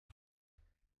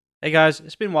Hey guys,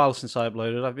 it's been a while since I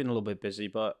uploaded. I've been a little bit busy,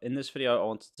 but in this video I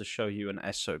wanted to show you an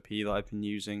SOP that I've been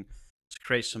using to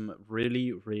create some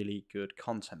really good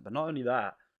content. But not only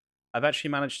that, I've actually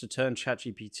managed to turn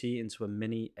ChatGPT into a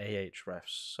mini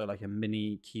Ahrefs, so like a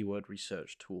mini keyword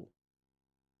research tool.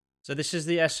 So this is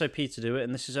the SOP to do it,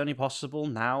 and this is only possible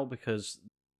now because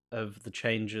of the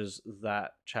changes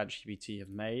that ChatGPT have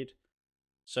made.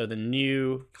 So the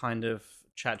new kind of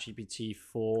ChatGPT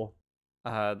 4,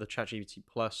 the ChatGPT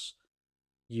Plus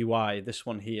UI, this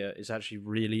one here, is actually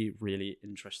really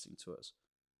interesting to us.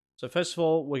 So first of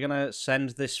all, we're going to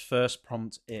send this first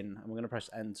prompt in, and we're going to press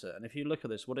enter. And if you look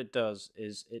at this, what it does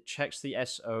is it checks the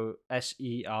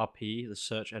SERP, the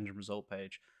search engine result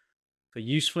page, for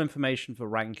useful information for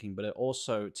ranking, but it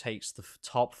also takes the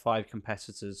top 5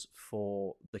 competitors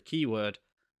for the keyword,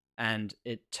 and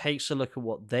it takes a look at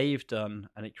what they've done,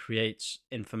 and it creates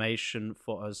information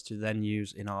for us to then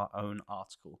use in our own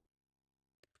article.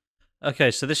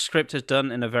 Okay, so this script is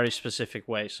done in a very specific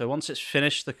way. So once it's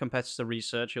finished the competitor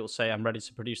research, it will say, I'm ready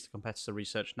to produce the competitor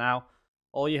research now.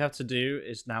 All you have to do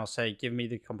is now say, give me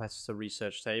the competitor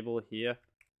research table here.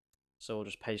 So we'll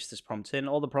just paste this prompt in.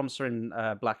 All the prompts are in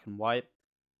black and white.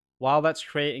 While that's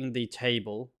creating the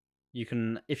table, you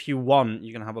can, if you want,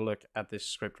 you can have a look at this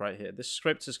script right here. This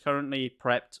script is currently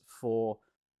prepped for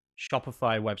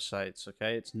Shopify websites,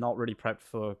 okay? It's not really prepped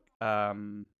for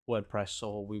WordPress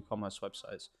or WooCommerce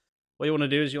websites. What you want to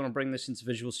do is you want to bring this into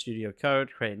Visual Studio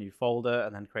Code, create a new folder,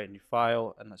 and then create a new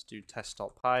file. And let's do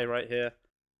test.py right here.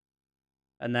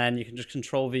 And then you can just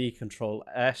Control V, Control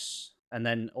S. And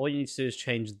then all you need to do is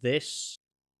change this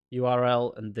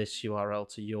URL and this URL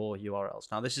to your URLs.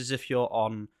 Now, this is if you're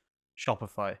on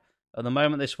Shopify. At the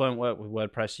moment, this won't work with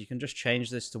WordPress. You can just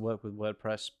change this to work with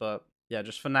WordPress. But yeah,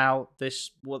 just for now,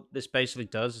 what this basically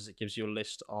does is it gives you a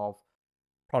list of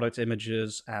product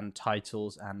images and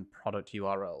titles and product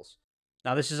URLs.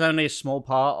 Now, this is only a small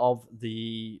part of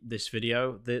this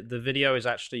video. The video is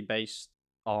actually based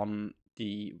on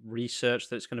the research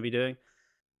that it's going to be doing.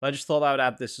 But I just thought I would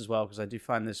add this as well because I do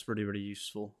find this really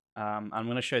useful. I'm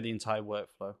going to show the entire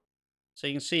workflow. So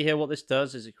you can see here what this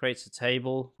does is it creates a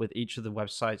table with each of the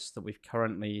websites that we've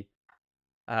currently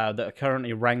that are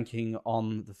currently ranking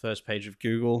on the first page of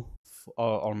Google,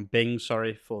 or on Bing,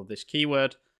 sorry, for this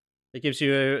keyword. It gives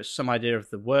you some idea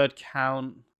of the word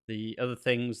count, the other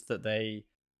things that they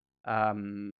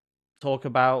talk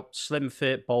about: slim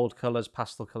fit, bold colors,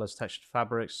 pastel colors, textured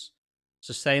fabrics,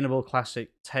 sustainable,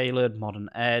 classic, tailored, modern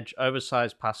edge,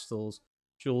 oversized pastels,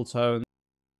 jewel tones.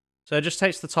 So it just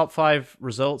takes the top 5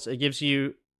 results. It gives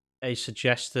you a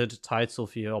suggested title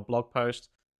for your blog post.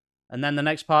 And then the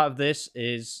next part of this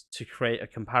is to create a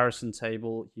comparison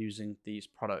table using these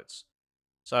products.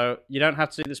 So you don't have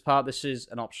to do this part. This is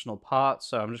an optional part.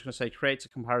 So I'm just going to say create a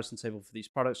comparison table for these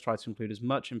products. Try to include as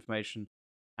much information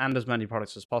and as many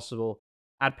products as possible.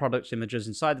 Add product images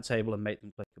inside the table and make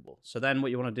them clickable. So then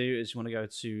what you want to do is you want to go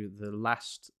to the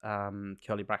last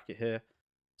curly bracket here.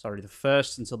 Sorry, the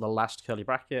first until the last curly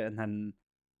bracket, and then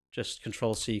just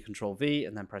Control C, Control V,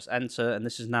 and then press enter. And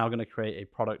this is now going to create a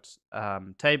product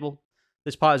table.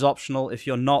 This part is optional. If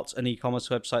you're not an e-commerce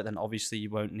website, then obviously you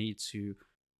won't need to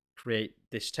create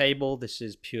this table. This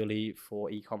is purely for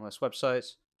e-commerce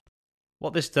websites.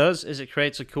 What this does is it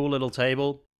creates a cool little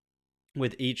table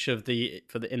with each of the,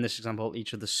 in this example,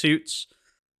 each of the suits.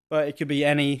 But it could be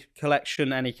any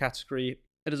collection, any category.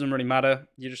 It doesn't really matter.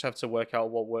 You just have to work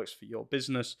out what works for your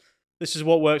business. This is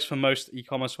what works for most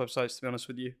e-commerce websites, to be honest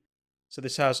with you. So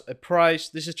this has a price.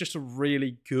 This is just a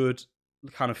really good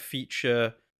kind of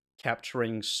feature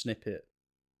capturing snippet.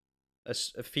 A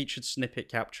featured snippet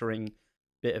capturing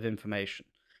bit of information.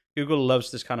 Google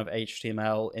loves this kind of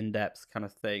HTML in-depth kind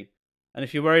of thing. And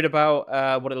if you're worried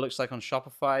about what it looks like on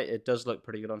Shopify, it does look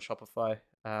pretty good on Shopify.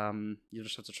 You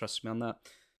just have to trust me on that.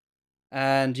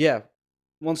 And yeah,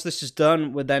 once this is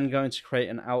done, we're then going to create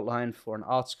an outline for an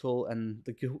article. And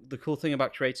the cool thing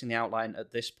about creating the outline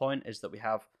at this point is that we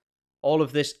have all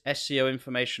of this SEO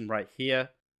information right here.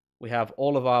 We have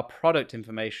all of our product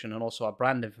information and also our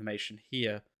brand information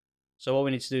here. So all we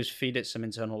need to do is feed it some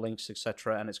internal links,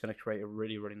 etc., and it's going to create a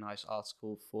really nice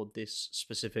article for this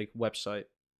specific website.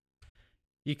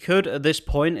 You could, at this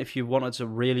point, if you wanted to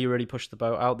really push the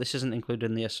boat out, this isn't included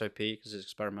in the SOP because it's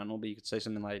experimental, but you could say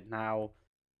something like, now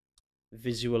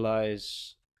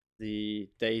visualize the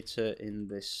data in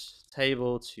this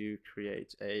table to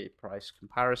create a price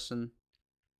comparison.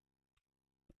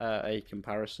 For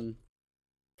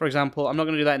example, I'm not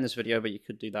going to do that in this video, but you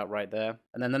could do that right there.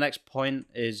 And then the next point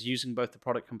is using both the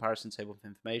product comparison table for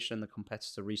information and the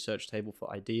competitor research table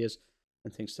for ideas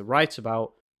and things to write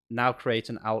about. Now create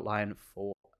an outline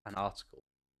for an article.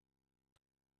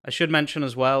 I should mention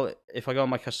as well, if I go on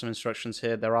my custom instructions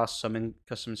here, there are some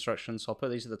custom instructions. So I'll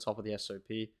put these at the top of the SOP.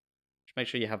 Just make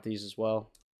sure you have these as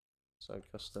well. So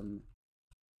custom.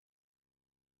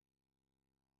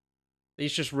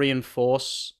 These just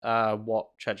reinforce what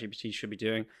ChatGPT should be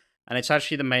doing. And it's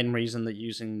actually the main reason that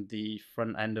using the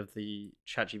front end of the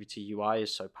ChatGPT UI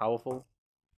is so powerful.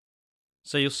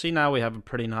 So you'll see now we have a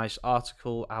pretty nice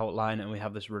article outline, and we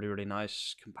have this really, really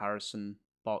nice comparison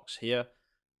box here.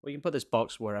 We can put this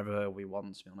box wherever we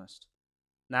want, to be honest.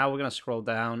 Now we're going to scroll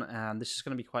down, and this is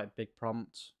going to be quite a big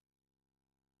prompt.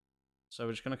 So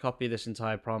we're just going to copy this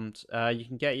entire prompt. You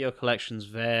can get your collections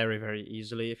very, very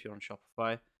easily if you're on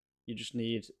Shopify. You just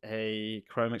need a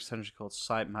Chrome extension called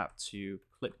Sitemap to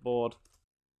Clipboard.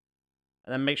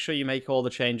 And then make sure you make all the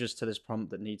changes to this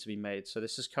prompt that need to be made. So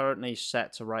this is currently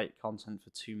set to write content for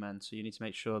 2 men. So you need to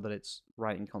make sure that it's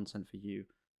writing content for you.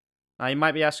 Now you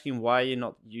might be asking why you're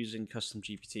not using custom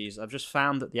GPTs. I've just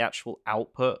found that the actual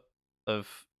output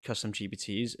of custom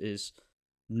GPTs is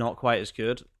not quite as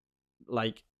good.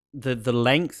 Like the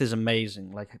length is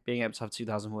amazing. Like being able to have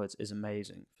 2,000 words is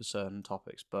amazing for certain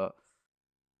topics, but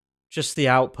just the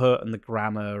output and the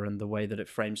grammar and the way that it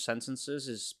frames sentences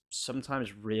is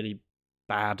sometimes really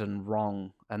bad and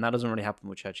wrong, and that doesn't really happen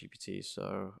with ChatGPT.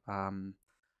 So I'm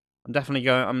definitely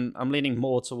going. I'm leaning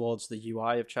more towards the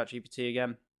UI of ChatGPT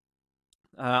again.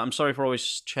 I'm sorry for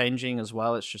always changing as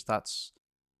well. It's just that's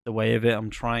the way of it. I'm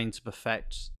trying to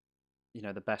perfect,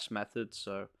 the best method.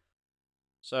 So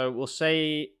we'll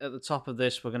say at the top of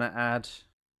this, we're gonna add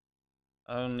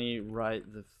only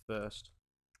write the first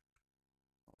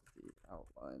of the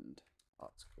outlined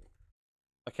article.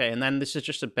 Okay, and then this is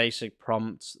just a basic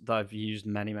prompt that I've used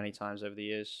many, many times over the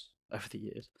years.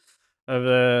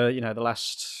 Over the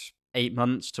last 8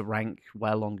 months to rank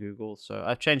well on Google. So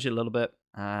I've changed it a little bit,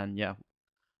 and yeah,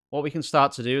 what we can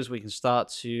start to do is we can start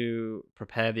to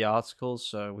prepare the articles.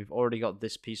 So we've already got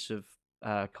this piece of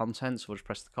content, so we'll just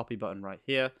press the copy button right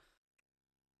here,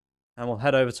 and we'll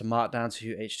head over to markdown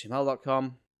to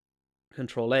html.com.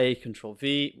 Control A, Control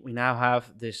V. We now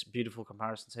have this beautiful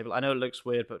comparison table. I know it looks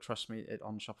weird, but trust me,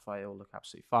 on Shopify, it will look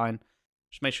absolutely fine.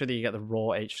 Just make sure that you get the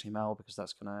raw HTML, because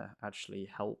that's going to actually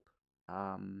help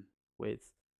with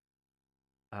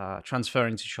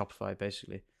transferring to Shopify,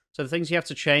 basically. So the things you have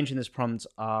to change in this prompt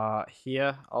are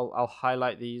here. I'll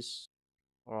highlight these,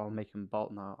 or I'll make them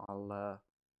bold. No,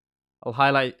 I'll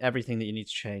highlight everything that you need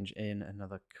to change in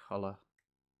another color.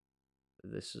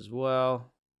 This as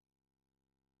well.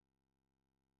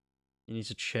 You need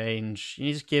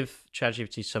to give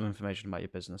ChatGPT some information about your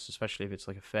business, especially if it's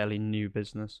like a fairly new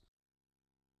business.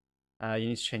 You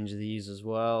need to change these as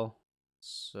well.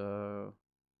 So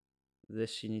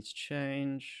this you need to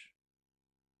change.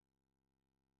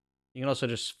 You can also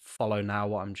just follow now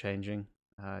what I'm changing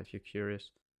if you're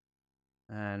curious.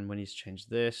 And we need to change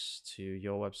this to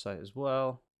your website as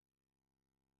well.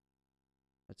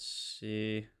 Let's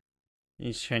see. You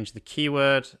need to change the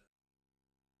keyword,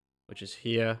 which is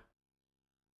here.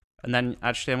 And then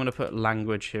actually I'm going to put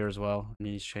language here as well. And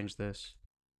you need to change this.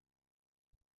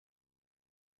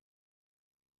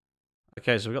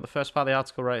 Okay, so we've got the first part of the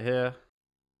article right here.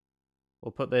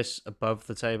 We'll put this above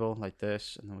the table like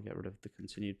this, and then we'll get rid of the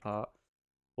continued part.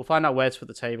 We'll find out where to put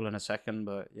the table in a second,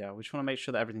 but yeah, we just want to make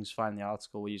sure that everything's fine in the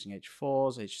article. We're using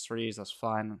H4s, H3s, that's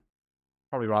fine.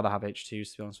 Probably rather have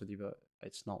H2s, to be honest with you, but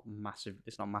it's not massive.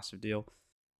 It's not a massive deal.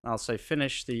 I'll say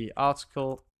finish the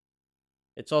article.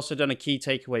 It's also done a key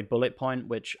takeaway bullet point,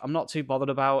 which I'm not too bothered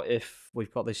about if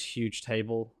we've got this huge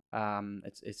table. I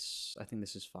think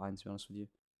this is fine, to be honest with you.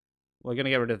 We're going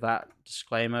to get rid of that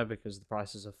disclaimer because the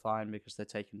prices are fine because they're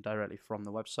taken directly from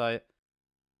the website.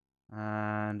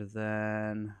 And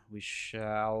then we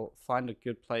shall find a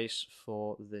good place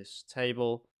for this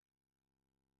table,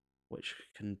 which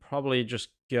can probably just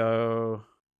go...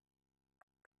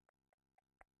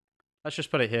 Let's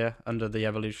just put it here under the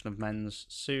evolution of men's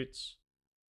suits.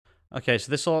 Okay,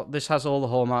 so this has all the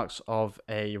hallmarks of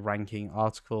a ranking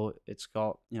article. It's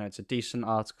got, it's a decent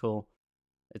article.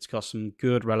 It's got some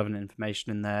good relevant information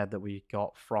in there that we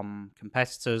got from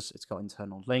competitors. It's got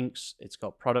internal links. It's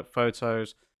got product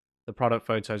photos. The product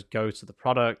photos go to the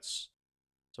products.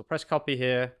 So press copy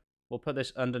here. We'll put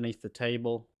this underneath the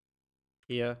table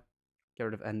here. Get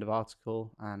rid of end of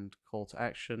article and call to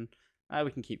action.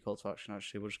 We can keep call to action,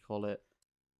 actually. We'll just call it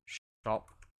shop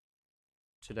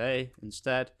today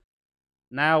instead.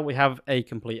 Now we have a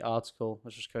complete article.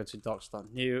 Let's just go to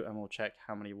docs.new and we'll check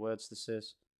how many words this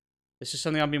is. This is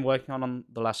something I've been working on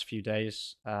the last few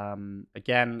days.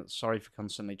 Again, sorry for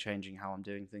constantly changing how I'm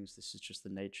doing things. This is just the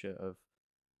nature of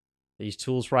these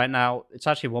tools right now. It's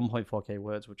actually 1.4K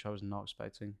words, which I was not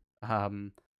expecting.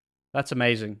 That's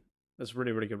amazing. That's a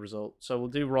really, really good result. So we'll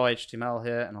do raw HTML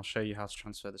here, and I'll show you how to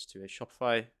transfer this to a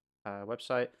Shopify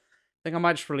website. I think I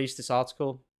might just release this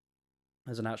article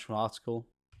as an actual article.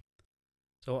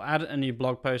 So we'll add a new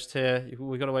blog post here.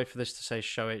 We've got to wait for this to say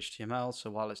show HTML.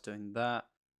 So while it's doing that,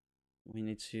 we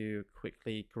need to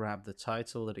quickly grab the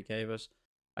title that it gave us.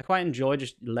 I quite enjoy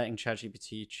just letting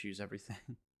ChatGPT choose everything.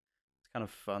 It's kind of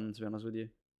fun, to be honest with you.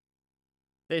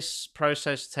 This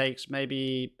process takes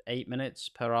maybe 8 minutes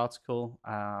per article.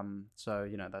 So,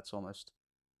 that's almost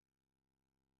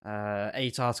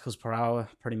 8 articles per hour,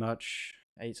 pretty much.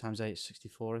 8 times 8 is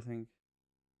 64, I think.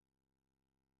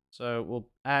 So we'll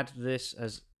add this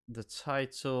as the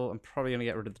title. I'm probably going to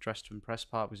get rid of the dress to impress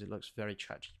part because it looks very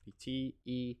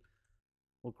ChatGPT-y.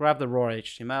 We'll grab the raw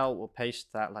HTML, we'll paste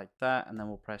that like that, and then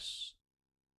we'll press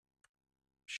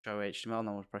show HTML, and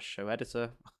then we'll press show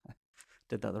editor.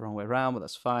 Did that the wrong way around, but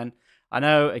that's fine. I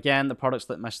know, again, the products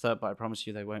look messed up, but I promise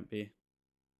you they won't be.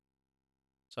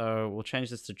 So we'll change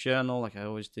this to journal like I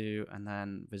always do, and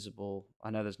then visible.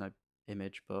 I know there's no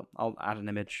image, but I'll add an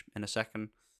image in a second.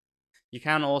 You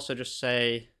can also just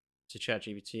say to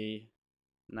ChatGPT,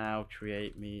 now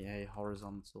create me a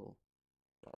horizontal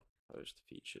blog post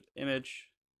featured image.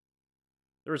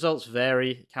 The results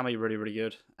vary. It can be really, really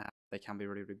good. They can be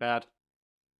really, really bad.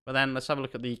 But then let's have a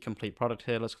look at the complete product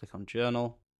here. Let's click on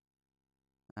journal.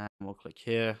 And we'll click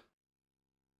here.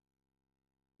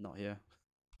 Not here.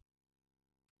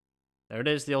 There it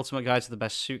is, the ultimate guide to the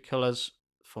best suit colors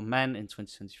for men in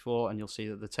 2024. And you'll see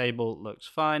that the table looks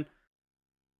fine.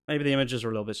 Maybe the images are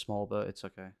a little bit small, but it's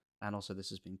okay. And also this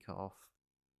has been cut off.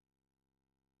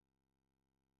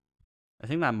 I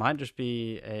think that might just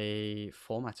be a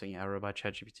formatting error by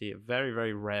ChatGPT. A very,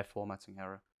 very rare formatting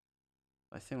error.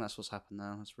 I think that's what's happened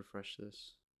now. Let's refresh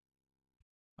this.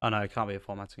 Oh no, it can't be a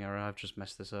formatting error. I've just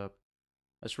messed this up.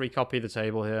 Let's recopy the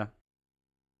table here.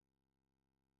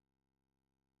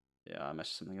 Yeah, I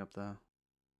messed something up there.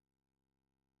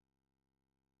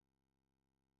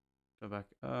 Go back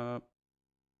up.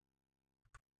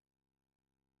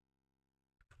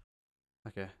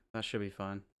 Okay, that should be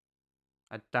fine.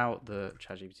 I doubt the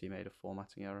ChatGPT made a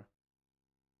formatting error.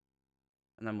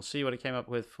 And then we'll see what it came up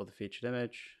with for the featured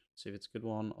image. See if it's a good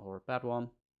one or a bad one.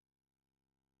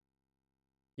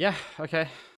 Yeah, okay.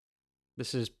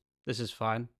 This is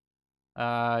fine.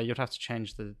 You'd have to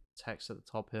change the text at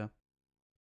the top here.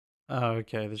 Oh,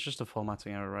 okay, there's just a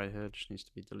formatting error right here. It just needs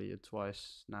to be deleted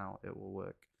twice. Now it will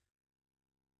work.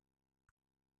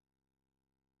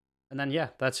 And then, yeah,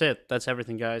 that's it. That's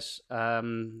everything, guys.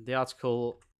 The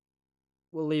article,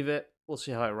 we'll leave it. We'll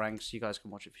see how it ranks. You guys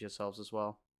can watch it for yourselves as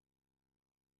well.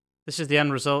 This is the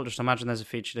end result. Just imagine there's a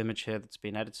featured image here that's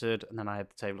been edited. And then I have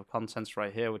the table of contents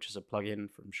right here, which is a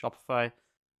plugin from Shopify.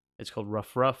 It's called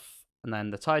Rough. And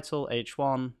then the title,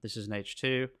 H1. This is an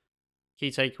H2. Key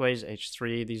takeaways,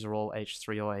 H3. These are all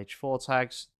H3 or H4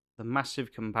 tags. The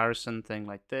massive comparison thing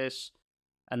like this.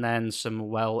 And then some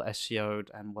well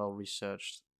SEO'd and well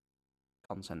researched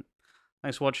content.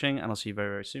 Thanks for watching, and I'll see you very,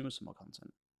 very soon with some more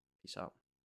content. Peace out.